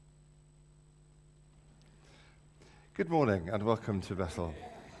Good morning and welcome to Bethel.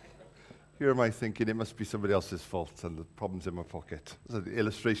 Here am I thinking it must be somebody else's fault and the problem's in my pocket. That's an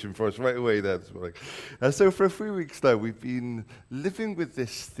illustration for us right away there this morning. So for a few weeks now, we've been living with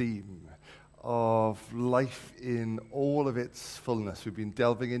this theme of life in all of its fullness. We've been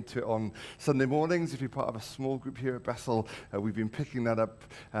delving into it on Sunday mornings. If you're part of a small group here at Bethel, we've been picking that up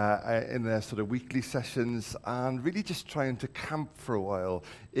in their sort of weekly sessions and really just trying to camp for a while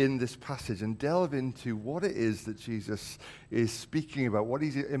in this passage and delve into what it is that Jesus is speaking about, what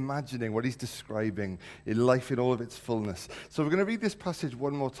he's imagining, what he's describing in life in all of its fullness. So we're going to read this passage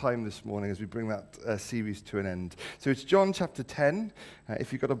one more time this morning as we bring that series to an end. So it's John chapter 10.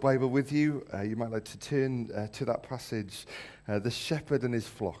 If you've got a Bible with you, you might like to turn to that passage, the shepherd and his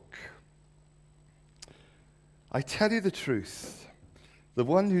flock. I tell you the truth, the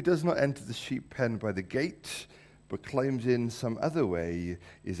one who does not enter the sheep pen by the gate, but climbs in some other way,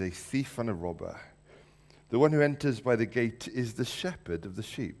 is a thief and a robber. The one who enters by the gate is the shepherd of the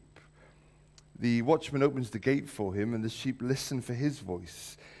sheep. The watchman opens the gate for him, and the sheep listen for his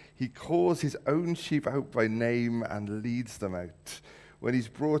voice. He calls his own sheep out by name and leads them out. When he's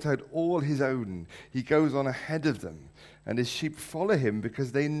brought out all his own, he goes on ahead of them, and his sheep follow him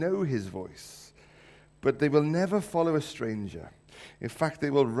because they know his voice. But they will never follow a stranger. In fact,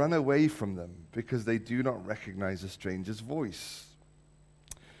 they will run away from them because they do not recognize a stranger's voice.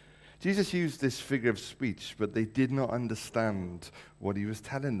 Jesus used this figure of speech, but they did not understand what he was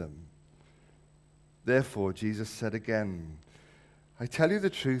telling them. Therefore, Jesus said again, I tell you the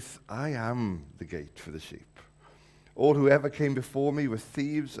truth, I am the gate for the sheep. All who ever came before me were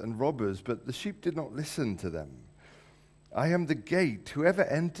thieves and robbers, but the sheep did not listen to them. I am the gate. Whoever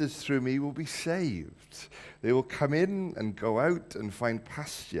enters through me will be saved. They will come in and go out and find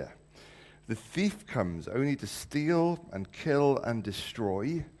pasture. The thief comes only to steal and kill and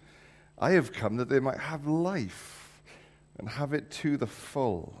destroy. I have come that they might have life and have it to the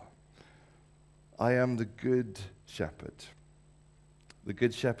full. I am the good shepherd. The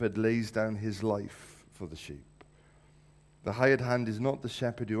good shepherd lays down his life for the sheep. The hired hand is not the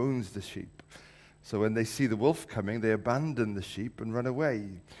shepherd who owns the sheep. So when they see the wolf coming, they abandon the sheep and run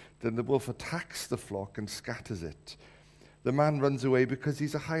away. Then the wolf attacks the flock and scatters it. The man runs away because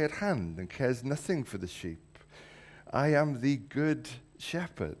he's a hired hand and cares nothing for the sheep. I am the good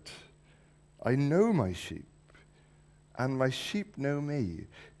shepherd. I know my sheep, and my sheep know me,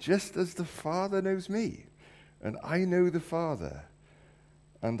 just as the Father knows me, and I know the Father,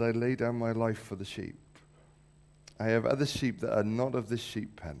 and I lay down my life for the sheep. I have other sheep that are not of this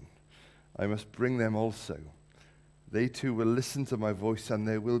sheep pen. I must bring them also. They too will listen to my voice, and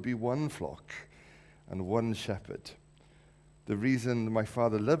there will be one flock and one shepherd. The reason my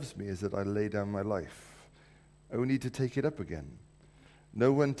Father loves me is that I lay down my life, only to take it up again.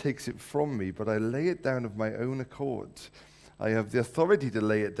 No one takes it from me, but I lay it down of my own accord. I have the authority to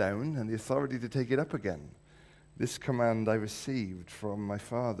lay it down and the authority to take it up again. This command I received from my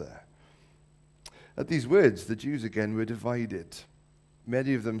Father. At these words, the Jews again were divided.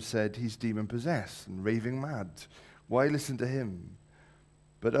 Many of them said, he's demon-possessed and raving mad. Why listen to him?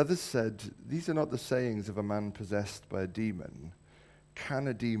 But others said, these are not the sayings of a man possessed by a demon. Can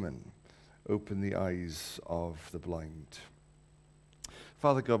a demon open the eyes of the blind?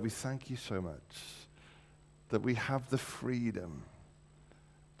 Father God, we thank you so much that we have the freedom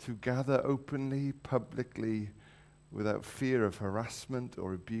to gather openly, publicly, without fear of harassment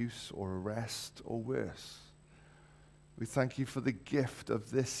or abuse or arrest or worse. We thank you for the gift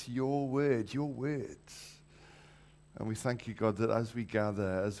of this, your word, your words. And we thank you, God, that as we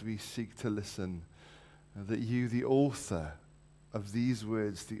gather, as we seek to listen, that you, the author of these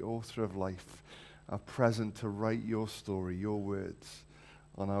words, the author of life, are present to write your story, your words,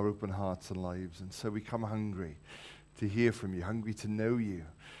 on our open hearts and lives. And so we come hungry to hear from you, hungry to know you,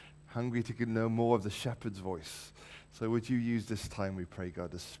 hungry to know more of the shepherd's voice. So would you use this time, we pray,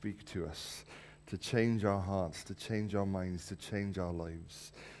 God, to speak to us, to change our hearts, to change our minds, to change our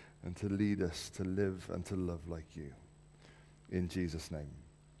lives, and to lead us to live and to love like you. In Jesus' name,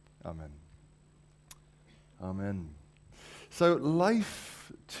 amen. Amen. So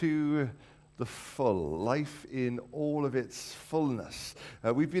life to the full, life in all of its fullness.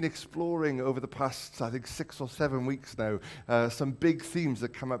 We've been exploring over the past, I think, 6 or 7 weeks now, some big themes that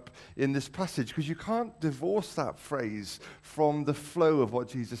come up in this passage, because you can't divorce that phrase from the flow of what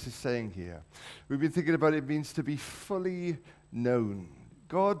Jesus is saying here. We've been thinking about it means to be fully known.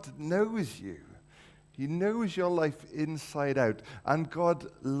 God knows you. He knows your life inside out, and God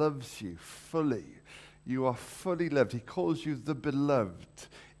loves you fully. You are fully loved. He calls you the beloved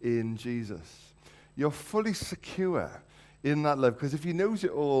in Jesus. You're fully secure in that love, because if he knows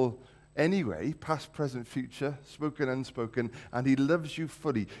it all, anyway, past, present, future, spoken, unspoken, and he loves you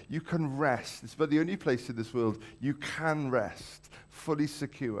fully. You can rest. It's about the only place in this world you can rest, fully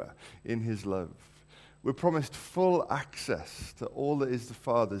secure in his love. We're promised full access to all that is the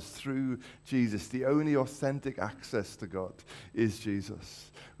Father's through Jesus. The only authentic access to God is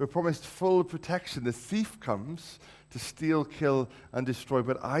Jesus. We're promised full protection. The thief comes to steal, kill, and destroy,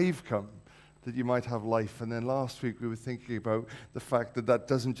 but I've come that you might have life. And then last week we were thinking about the fact that that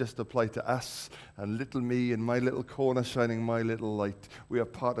doesn't just apply to us and little me in my little corner shining my little light. We are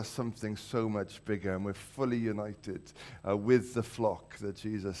part of something so much bigger, and we're fully united with the flock that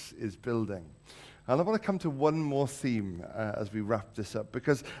Jesus is building. And I want to come to one more theme as we wrap this up,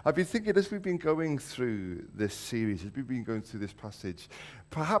 because I've been thinking as we've been going through this series, as we've been going through this passage,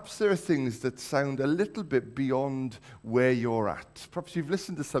 perhaps there are things that sound a little bit beyond where you're at. Perhaps you've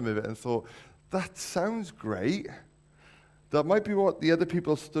listened to some of it and thought, that sounds great. That might be what the other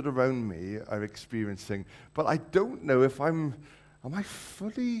people stood around me are experiencing, but I don't know if am I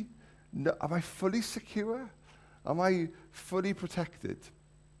fully secure? Am I fully protected?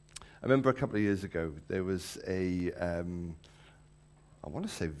 I remember a couple of years ago, there was I want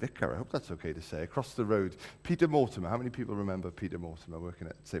to say vicar, I hope that's okay to say, across the road, Peter Mortimer. How many people remember Peter Mortimer working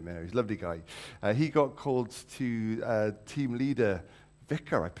at St. Mary's? Lovely guy. He got called to team leader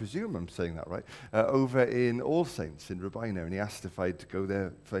vicar, I presume I'm saying that right, over in All Saints in Rubina, and he asked if I'd go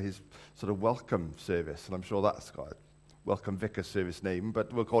there for his sort of welcome service, and I'm sure that's got a welcome vicar service name,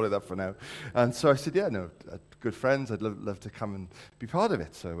 but we'll call it that for now. And so I said, yeah, no, good friends, I'd love to come and be part of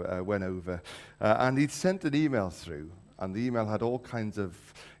it. So I went over, and he'd sent an email through, and the email had all kinds of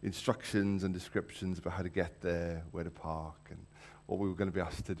instructions and descriptions about how to get there, where to park, and what we were going to be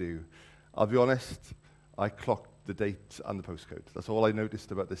asked to do. I'll be honest, I clocked the date and the postcode. That's all I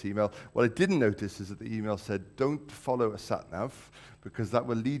noticed about this email. What I didn't notice is that the email said, don't follow a sat-nav, because that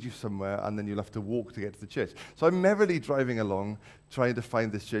will lead you somewhere, and then you'll have to walk to get to the church. So I'm merrily driving along, trying to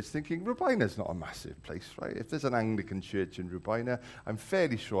find this church, thinking, Rubina's not a massive place, right? If there's an Anglican church in Rubina, I'm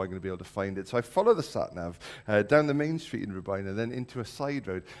fairly sure I'm going to be able to find it. So I follow the sat-nav down the main street in Rubina, then into a side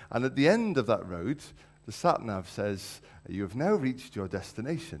road. And at the end of that road, the sat-nav says, you have now reached your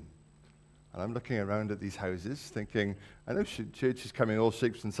destination. And I'm looking around at these houses thinking, I know churches come in all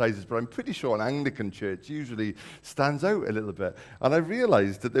shapes and sizes, but I'm pretty sure an Anglican church usually stands out a little bit. And I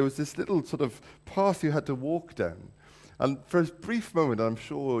realized that there was this little sort of path you had to walk down. And for a brief moment, I'm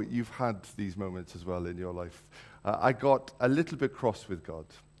sure you've had these moments as well in your life, I got a little bit cross with God.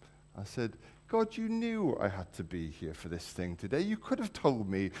 I said, God, you knew I had to be here for this thing today. You could have told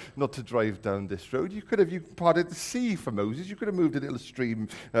me not to drive down this road. You parted the sea for Moses. You could have moved a little stream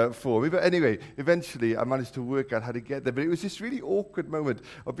for me. But anyway, eventually I managed to work out how to get there. But it was this really awkward moment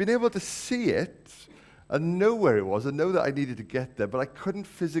of being able to see it and know where it was and know that I needed to get there, but I couldn't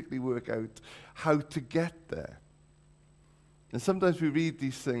physically work out how to get there. And sometimes we read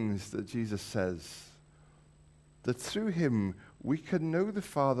these things that Jesus says, that through him we can know the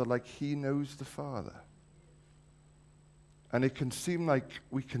Father like he knows the Father. And it can seem like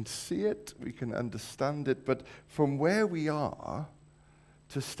we can see it, we can understand it, but from where we are,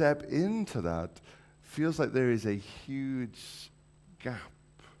 to step into that feels like there is a huge gap.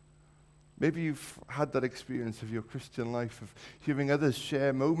 Maybe you've had that experience of your Christian life, of hearing others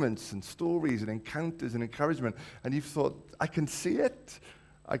share moments and stories and encounters and encouragement, and you've thought, I can see it,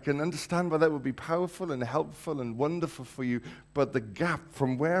 I can understand why that would be powerful and helpful and wonderful for you, but the gap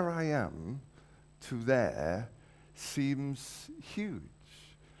from where I am to there seems huge.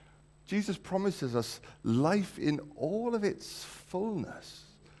 Jesus promises us life in all of its fullness,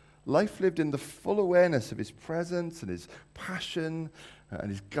 life lived in the full awareness of his presence and his passion and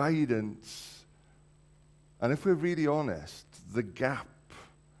his guidance. And if we're really honest, the gap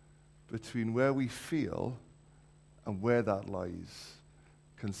between where we feel and where that lies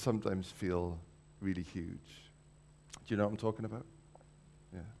can sometimes feel really huge. Do you know what I'm talking about?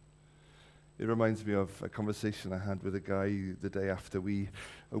 Yeah. It reminds me of a conversation I had with a guy the day after we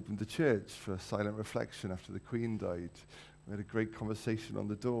opened the church for silent reflection after the Queen died. We had a great conversation on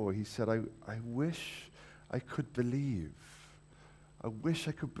the door. He said, I wish I could believe. I wish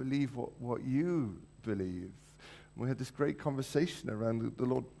I could believe what you believe. And we had this great conversation around the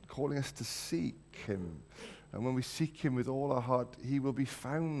Lord calling us to seek him. And when we seek him with all our heart, he will be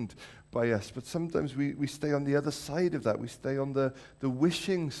found by us. But sometimes we stay on the other side of that. We stay on the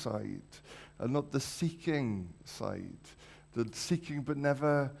wishing side and not the seeking side. The seeking but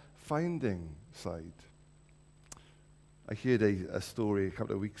never finding side. I heard a story a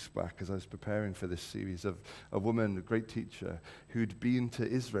couple of weeks back as I was preparing for this series of a woman, a great teacher, who'd been to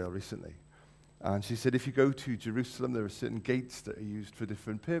Israel recently. And she said, if you go to Jerusalem, there are certain gates that are used for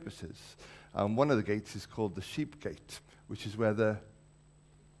different purposes. And one of the gates is called the Sheep Gate, which is where the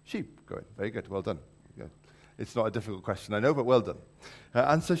sheep go in. Very good, well done. Yeah. It's not a difficult question, I know, but well done.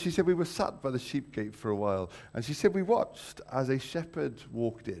 And so she said, we were sat by the Sheep Gate for a while. And she said, we watched as a shepherd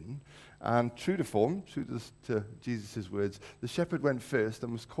walked in. And true to form, to Jesus' words, the shepherd went first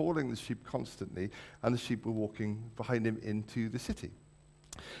and was calling the sheep constantly, and the sheep were walking behind him into the city.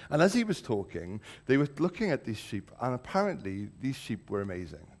 And as he was talking, they were looking at these sheep, and apparently these sheep were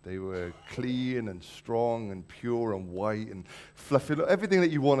amazing. They were clean and strong and pure and white and fluffy, everything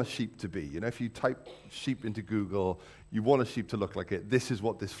that you want a sheep to be. You know, if you type sheep into Google, you want a sheep to look like it. This is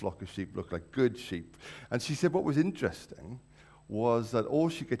what this flock of sheep looked like, good sheep. And she said what was interesting was that all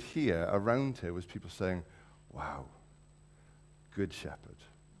she could hear around her was people saying, wow, good shepherd,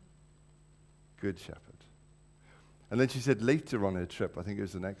 good shepherd. And then she said later on her trip, I think it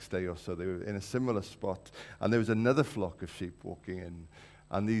was the next day or so, they were in a similar spot, and there was another flock of sheep walking in,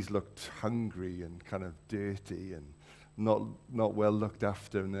 and these looked hungry and kind of dirty and not well looked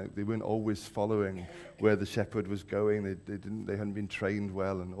after, and they weren't always following where the shepherd was going. They hadn't been trained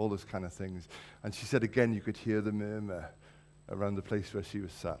well, and all those kind of things. And she said again, you could hear the murmur around the place where she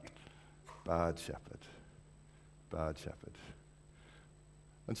was sat. Bad shepherd, bad shepherd.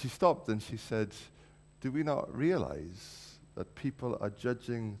 And she stopped and she said, do we not realize that people are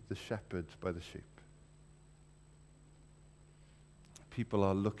judging the shepherd by the sheep? People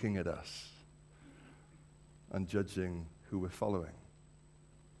are looking at us and judging who we're following,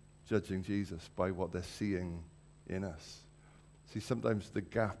 judging Jesus by what they're seeing in us. See, sometimes the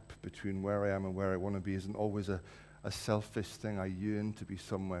gap between where I am and where I want to be isn't always a selfish thing. I yearn to be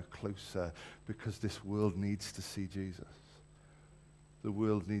somewhere closer because this world needs to see Jesus. The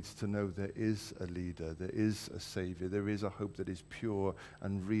world needs to know there is a leader, there is a savior, there is a hope that is pure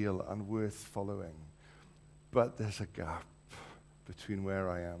and real and worth following. But there's a gap between where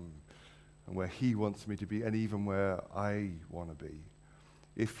I am and where he wants me to be, and even where I want to be.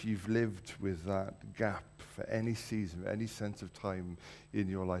 If you've lived with that gap for any season, any sense of time in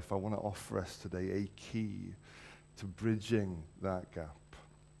your life, I want to offer us today a key to bridging that gap.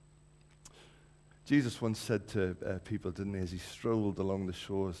 Jesus once said to people, didn't he, as he strolled along the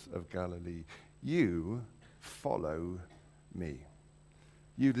shores of Galilee, you follow me.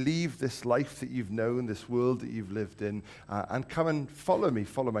 You leave this life that you've known, this world that you've lived in, and come and follow me.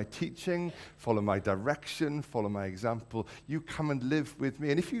 Follow my teaching, follow my direction, follow my example. You come and live with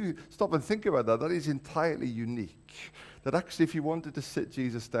me. And if you stop and think about that, that is entirely unique. That actually, if you wanted to sit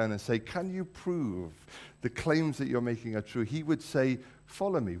Jesus down and say, can you prove the claims that you're making are true? He would say,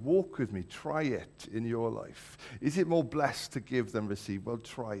 follow me, walk with me, try it in your life. Is it more blessed to give than receive? Well,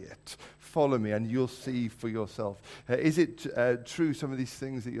 try it. Follow me and you'll see for yourself. Is it true, some of these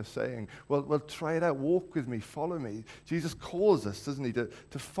things that you're saying? Well, try it out. Walk with me, follow me. Jesus calls us, doesn't he,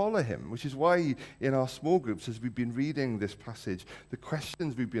 to follow him, which is why in our small groups, as we've been reading this passage, the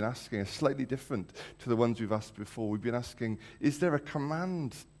questions we've been asking are slightly different to the ones we've asked before. We've been asking, is there a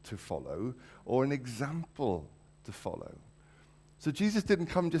command to follow or an example to follow? So Jesus didn't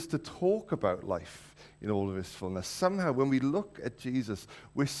come just to talk about life in all of its fullness. Somehow, when we look at Jesus,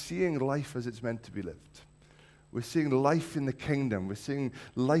 we're seeing life as it's meant to be lived. We're seeing life in the kingdom. We're seeing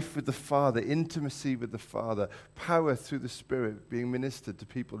life with the Father, intimacy with the Father, power through the Spirit being ministered to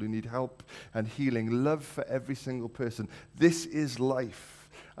people who need help and healing, love for every single person. This is life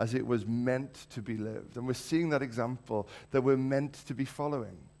as it was meant to be lived. And we're seeing that example that we're meant to be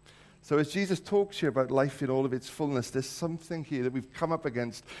following. So as Jesus talks here about life in all of its fullness, there's something here that we've come up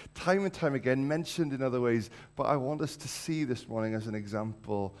against time and time again, mentioned in other ways, but I want us to see this morning as an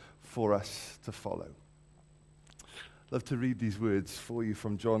example for us to follow. I'd love to read these words for you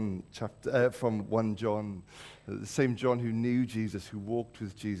from from 1 John, the same John who knew Jesus, who walked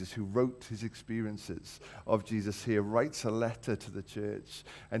with Jesus, who wrote his experiences of Jesus here, writes a letter to the church.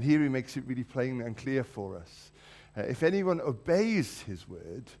 And here he makes it really plain and clear for us. If anyone obeys his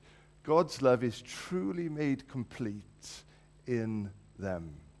word, God's love is truly made complete in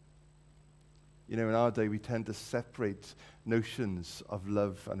them. You know, in our day, we tend to separate notions of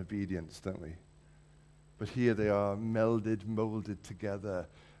love and obedience, don't we? But here they are melded, molded together.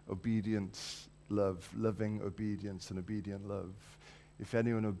 Obedience, love, loving obedience and obedient love. If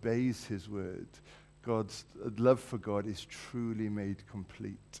anyone obeys his word, God's love for God is truly made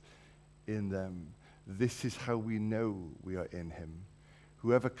complete in them. This is how we know we are in him.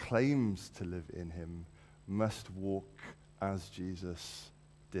 Whoever claims to live in him must walk as Jesus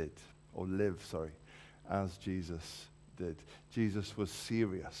did, or live, as Jesus did. Jesus was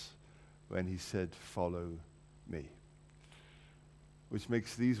serious when he said, follow me. Which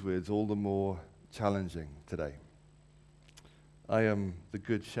makes these words all the more challenging today. I am the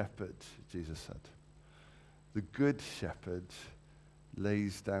good shepherd, Jesus said. The good shepherd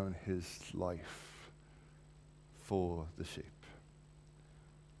lays down his life for the sheep.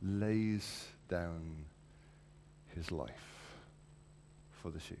 Lays down his life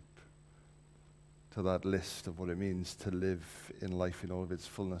for the sheep. To that list of what it means to live in life in all of its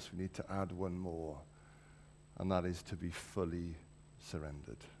fullness, we need to add one more, and that is to be fully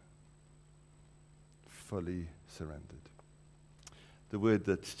surrendered. Fully surrendered. The word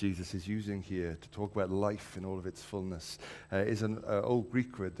that Jesus is using here to talk about life in all of its fullness is an old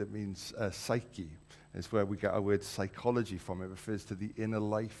Greek word that means psyche. It's where we get our word psychology from. It refers to the inner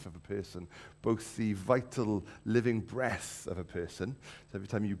life of a person, both the vital living breath of a person. So every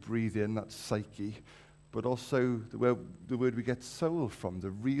time you breathe in, that's psyche, but also the word we get soul from,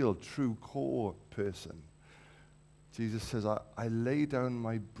 the real, true core person. Jesus says, I lay down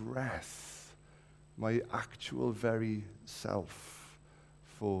my breath, my actual very self,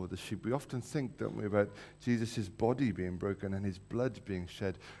 for the sheep. We often think, don't we, about Jesus' body being broken and his blood being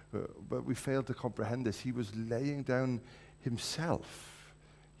shed, but we fail to comprehend this. He was laying down himself.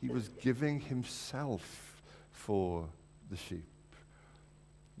 He was giving himself for the sheep.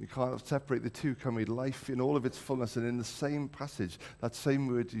 You can't separate the two, can we? Life in all of its fullness, and in the same passage, that same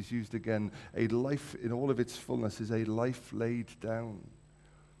word is used again. A life in all of its fullness is a life laid down.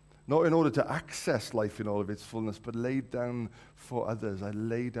 Not in order to access life in all of its fullness, but laid down for others. I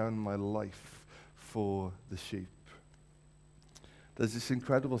lay down my life for the sheep. There's this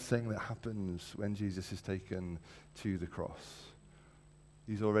incredible thing that happens when Jesus is taken to the cross.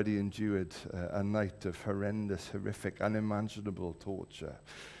 He's already endured a night of horrendous, horrific, unimaginable torture,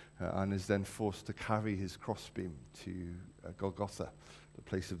 and is then forced to carry his crossbeam to Golgotha, the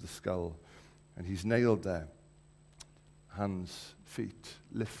place of the skull. And he's nailed there. Hands, feet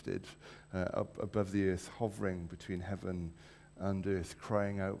lifted up above the earth, hovering between heaven and earth,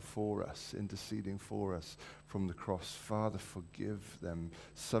 crying out for us, interceding for us from the cross. Father, forgive them.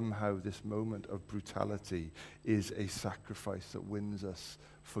 Somehow this moment of brutality is a sacrifice that wins us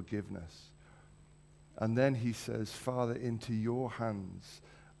forgiveness. And then he says, Father, into your hands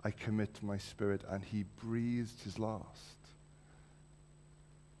I commit my spirit. And he breathed his last.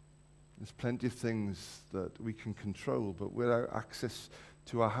 There's plenty of things that we can control, but without access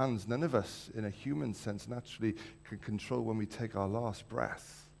to our hands, none of us, in a human sense, naturally can control when we take our last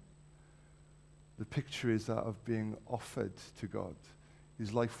breath. The picture is that of being offered to God.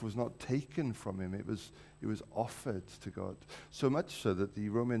 His life was not taken from him, it was offered to God. So much so that the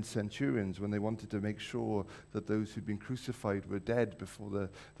Roman centurions, when they wanted to make sure that those who'd been crucified were dead before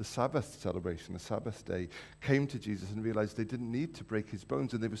the Sabbath celebration, the Sabbath day, came to Jesus and realized they didn't need to break his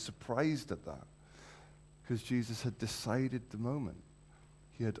bones, and they were surprised at that, because Jesus had decided the moment.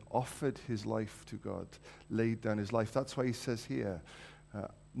 He had offered his life to God, laid down his life. That's why he says here,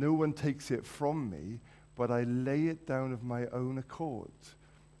 no one takes it from me, but I lay it down of my own accord.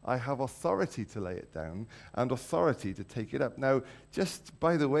 I have authority to lay it down and authority to take it up. Now, just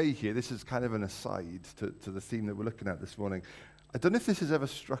by the way here, this is kind of an aside to the theme that we're looking at this morning. I don't know if this has ever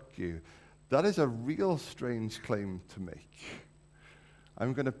struck you. That is a real strange claim to make.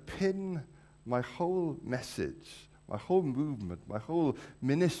 I'm going to pin my whole message, my whole movement, my whole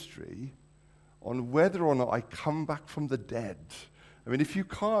ministry on whether or not I come back from the dead. I mean, if you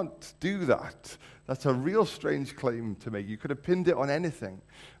can't do that, that's a real strange claim to make. You could have pinned it on anything.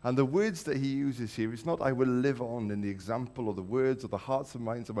 And the words that he uses here, it's not I will live on in the example or the words or the hearts and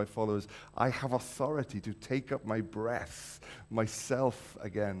minds of my followers. I have authority to take up my breath, myself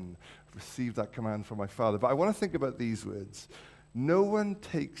again, receive that command from my Father. But I want to think about these words. No one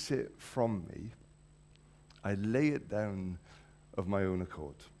takes it from me. I lay it down of my own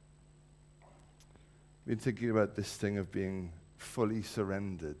accord. I've been thinking about this thing of being fully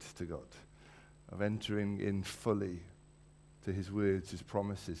surrendered to God, of entering in fully to his words, his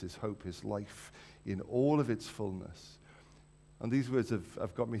promises, his hope, his life in all of its fullness. And these words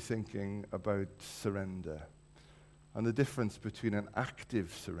have got me thinking about surrender and the difference between an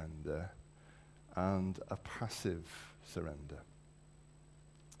active surrender and a passive surrender.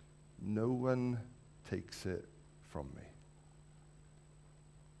 No one takes it from me.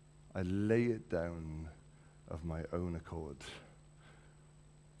 I lay it down of my own accord.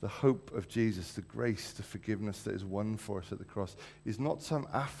 The hope of Jesus, the grace, the forgiveness that is won for us at the cross, is not some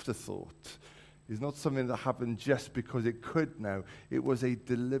afterthought. It's not something that happened just because it could now. It was a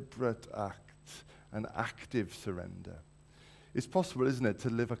deliberate act, an active surrender. It's possible, isn't it,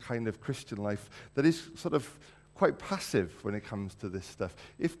 to live a kind of Christian life that is sort of quite passive when it comes to this stuff.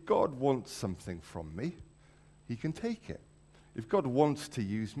 If God wants something from me, he can take it. If God wants to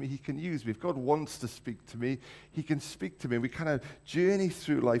use me, he can use me. If God wants to speak to me, he can speak to me. We kind of journey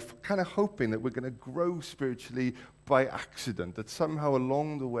through life kind of hoping that we're going to grow spiritually by accident, that somehow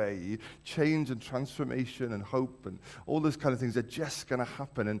along the way, change and transformation and hope and all those kind of things are just going to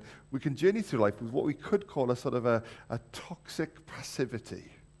happen. And we can journey through life with what we could call a sort of a toxic passivity.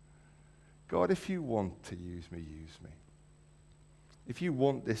 God, if you want to use me, use me. If you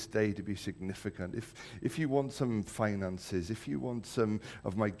want this day to be significant, if you want some finances, if you want some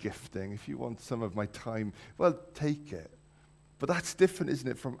of my gifting, if you want some of my time, well, take it. But that's different, isn't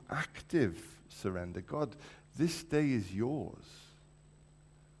it, from active surrender. God, this day is yours.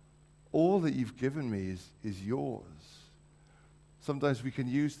 All that you've given me is yours. Sometimes we can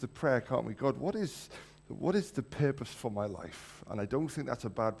use the prayer, can't we? God, what is the purpose for my life? And I don't think that's a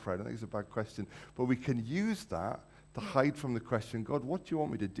bad prayer. I don't think it's a bad question. But we can use that to hide from the question, God, what do you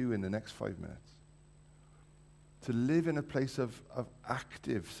want me to do in the next 5 minutes? To live in a place of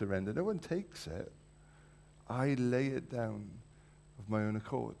active surrender. No one takes it. I lay it down of my own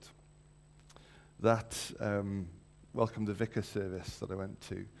accord. That Welcome to Vicar service that I went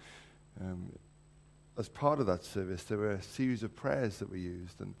to, as part of that service, there were a series of prayers that we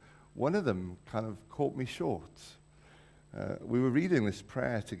used, and one of them kind of caught me short. We were reading this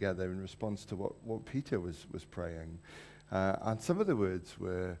prayer together in response to what Peter was praying. And some of the words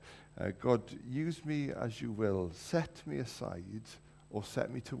were, God, use me as you will, set me aside or set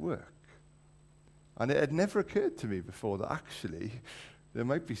me to work. And it had never occurred to me before that actually there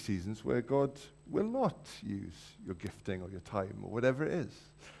might be seasons where God will not use your gifting or your time or whatever it is.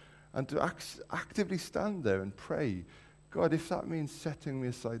 And to actively stand there and pray, God, if that means setting me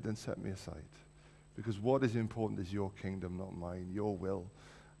aside, then set me aside. Because what is important is your kingdom, not mine. Your will,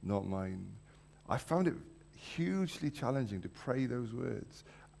 not mine. I found it hugely challenging to pray those words.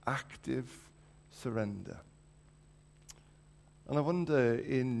 Active surrender. And I wonder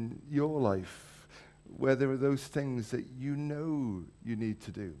in your life where there are those things that you know you need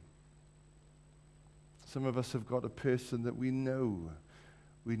to do. Some of us have got a person that we know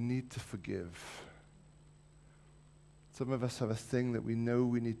we need to forgive. Some of us have a thing that we know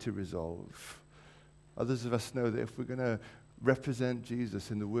we need to resolve. Others of us know that if we're going to represent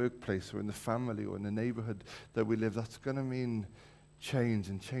Jesus in the workplace or in the family or in the neighborhood that we live, that's going to mean change,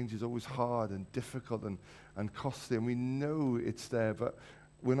 and change is always hard and difficult and costly, and we know it's there, but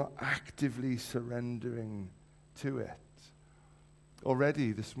we're not actively surrendering to it.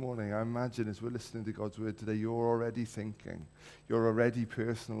 Already this morning, I imagine as we're listening to God's word today, you're already thinking, you're already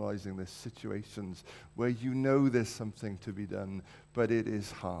personalizing this situations where you know there's something to be done, but it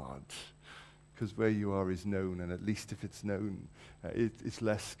is hard. Because where you are is known, and at least if it's known, it's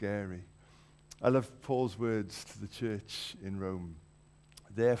less scary. I love Paul's words to the church in Rome.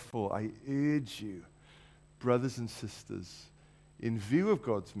 Therefore, I urge you, brothers and sisters, in view of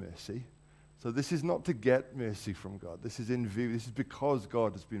God's mercy, so this is not to get mercy from God. This is in view. This is because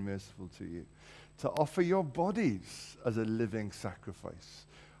God has been merciful to you, to offer your bodies as a living sacrifice,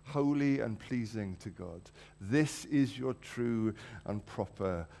 holy and pleasing to God. This is your true and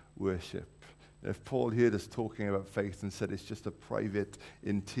proper worship. If Paul heard us talking about faith and said it's just a private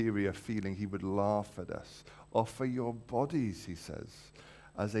interior feeling, he would laugh at us. Offer your bodies, he says,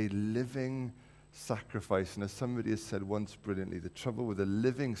 as a living sacrifice. And as somebody has said once brilliantly, the trouble with a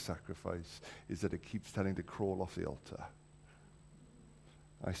living sacrifice is that it keeps telling to crawl off the altar.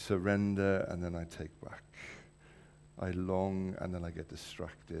 I surrender and then I take back. I long and then I get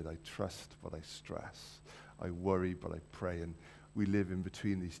distracted. I trust but I stress. I worry but I pray. And we live in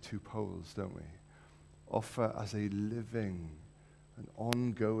between these two poles, don't we? Offer as a living, an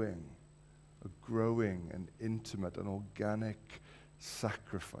ongoing, a growing, an intimate, an organic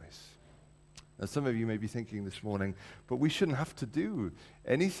sacrifice. Now, some of you may be thinking this morning, but we shouldn't have to do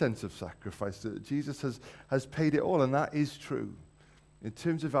any sense of sacrifice. That Jesus has paid it all, and that is true. In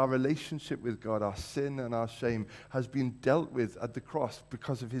terms of our relationship with God, our sin and our shame has been dealt with at the cross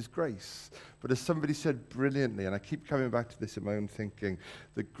because of his grace. But as somebody said brilliantly, and I keep coming back to this in my own thinking,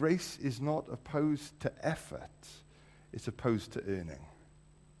 that grace is not opposed to effort, it's opposed to earning.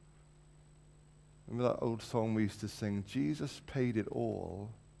 Remember that old song we used to sing, Jesus paid it all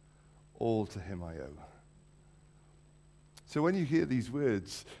to him I owe. So when you hear these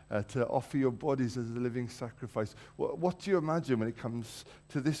words, to offer your bodies as a living sacrifice, what do you imagine when it comes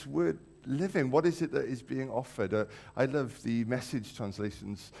to this word living? What is it that is being offered? I love the Message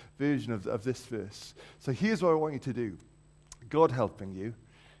translation's version of this verse. So here's what I want you to do. God helping you,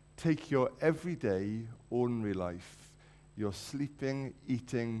 take your everyday, ordinary life, your sleeping,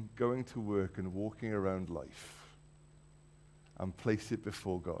 eating, going to work, and walking around life, and place it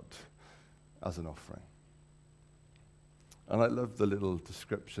before God as an offering. And I love the little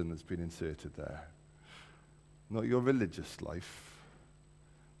description that's been inserted there. Not your religious life,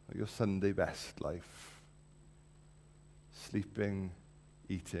 not your Sunday best life. Sleeping,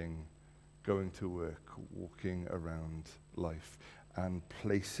 eating, going to work, walking around life, and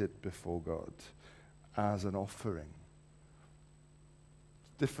place it before God as an offering.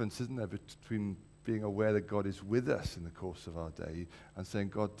 Difference, isn't there, between being aware that God is with us in the course of our day and saying,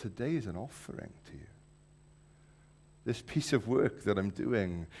 God, today is an offering to you. This piece of work that I'm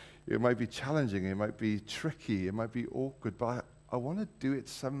doing, it might be challenging, it might be tricky, it might be awkward, but I want to do it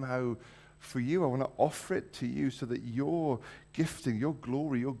somehow for you. I want to offer it to you so that your gifting, your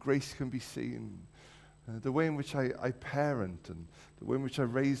glory, your grace can be seen. The way in which I parent and the way in which I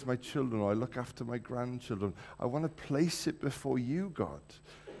raise my children or I look after my grandchildren, I want to place it before you, God,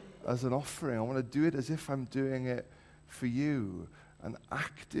 as an offering. I want to do it as if I'm doing it for you. An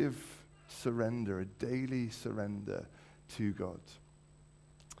active surrender, a daily surrender to God.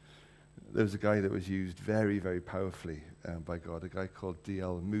 There was a guy that was used very, very powerfully by God, a guy called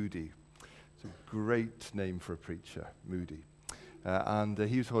D.L. Moody. It's a great name for a preacher, Moody. And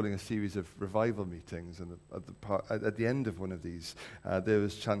he was holding a series of revival meetings, and at the end of one of these, there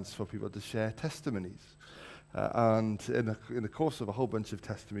was a chance for people to share testimonies. And in the course of a whole bunch of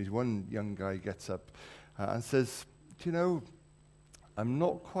testimonies, one young guy gets up and says, do you know, I'm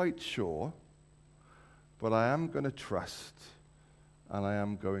not quite sure, but I am going to trust and I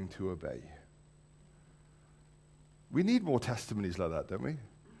am going to obey. We need more testimonies like that, don't we?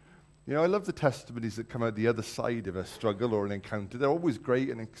 You know, I love the testimonies that come out the other side of a struggle or an encounter. They're always great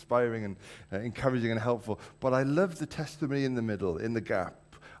and inspiring and encouraging and helpful. But I love the testimony in the middle, in the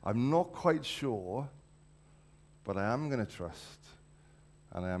gap. I'm not quite sure, but I am going to trust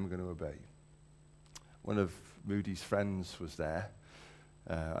and I am going to obey. One of Moody's friends was there.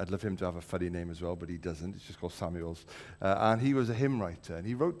 I'd love him to have a funny name as well, but he doesn't. It's just called Samuels. And he was a hymn writer, and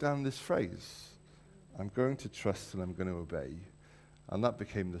he wrote down this phrase, I'm going to trust and I'm going to obey. And that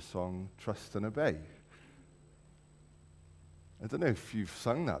became the song, Trust and Obey. I don't know if you've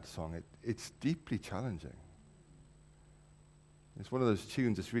sung that song. It's deeply challenging. It's one of those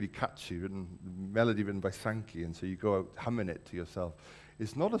tunes that's really catchy, melody written by Sankey, and so you go out humming it to yourself.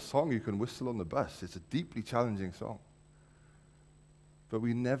 It's not a song you can whistle on the bus. It's a deeply challenging song. But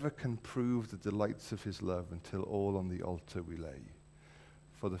we never can prove the delights of his love until all on the altar we lay.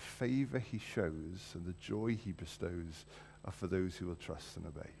 For the favor he shows and the joy he bestows are for those who will trust and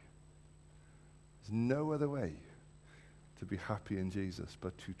obey. There's no other way to be happy in Jesus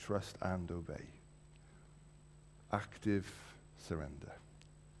but to trust and obey. Active surrender.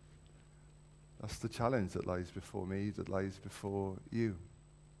 That's the challenge that lies before me, that lies before you.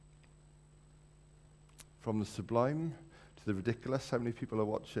 From the sublime to the ridiculous, how many people are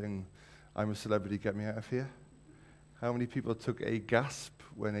watching I'm a Celebrity, Get Me Out of Here? How many people took a gasp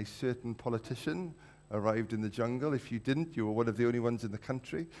when a certain politician arrived in the jungle? If you didn't, you were one of the only ones in the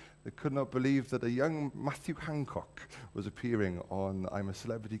country that could not believe that a young Matthew Hancock was appearing on I'm a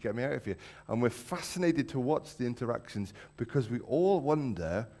Celebrity, Get Me Out of Here. And we're fascinated to watch the interactions because we all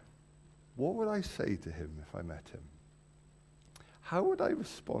wonder, what would I say to him if I met him? How would I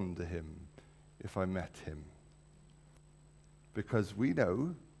respond to him if I met him? Because we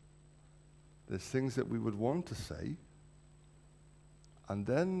know there's things that we would want to say, and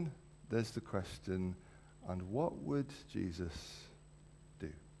then there's the question, and what would Jesus do?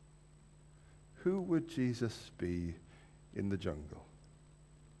 Who would Jesus be in the jungle?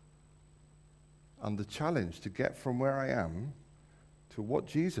 And the challenge to get from where I am to what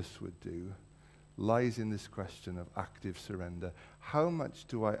Jesus would do lies in this question of active surrender. How much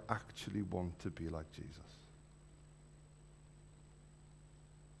do I actually want to be like Jesus?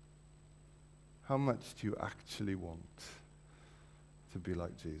 How much do you actually want to be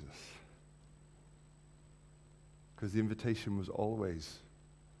like Jesus? Because the invitation was always,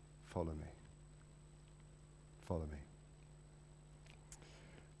 follow me. Follow me.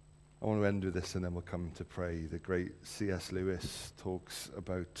 I want to end with this and then we'll come to pray. The great C.S. Lewis talks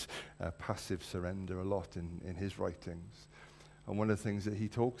about passive surrender a lot in his writings. And one of the things that he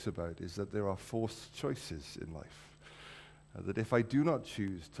talks about is that there are forced choices in life. That if I do not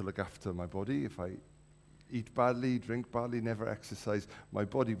choose to look after my body, if I eat badly, drink badly, never exercise, my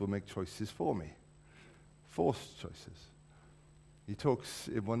body will make choices for me. Forced choices. He talks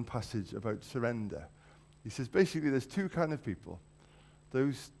in one passage about surrender. He says basically there's two kind of people.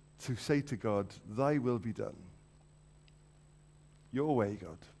 Those who say to God, thy will be done. Your way,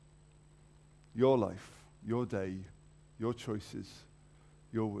 God. Your life, your day, your choices,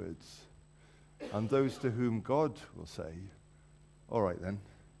 your words. And those to whom God will say, all right then,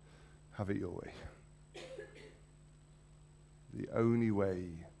 have it your way. The only way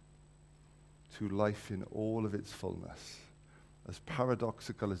to life in all of its fullness, as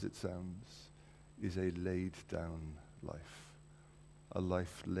paradoxical as it sounds, is a laid down life. A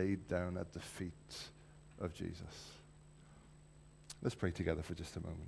life laid down at the feet of Jesus. Let's pray together for just a moment.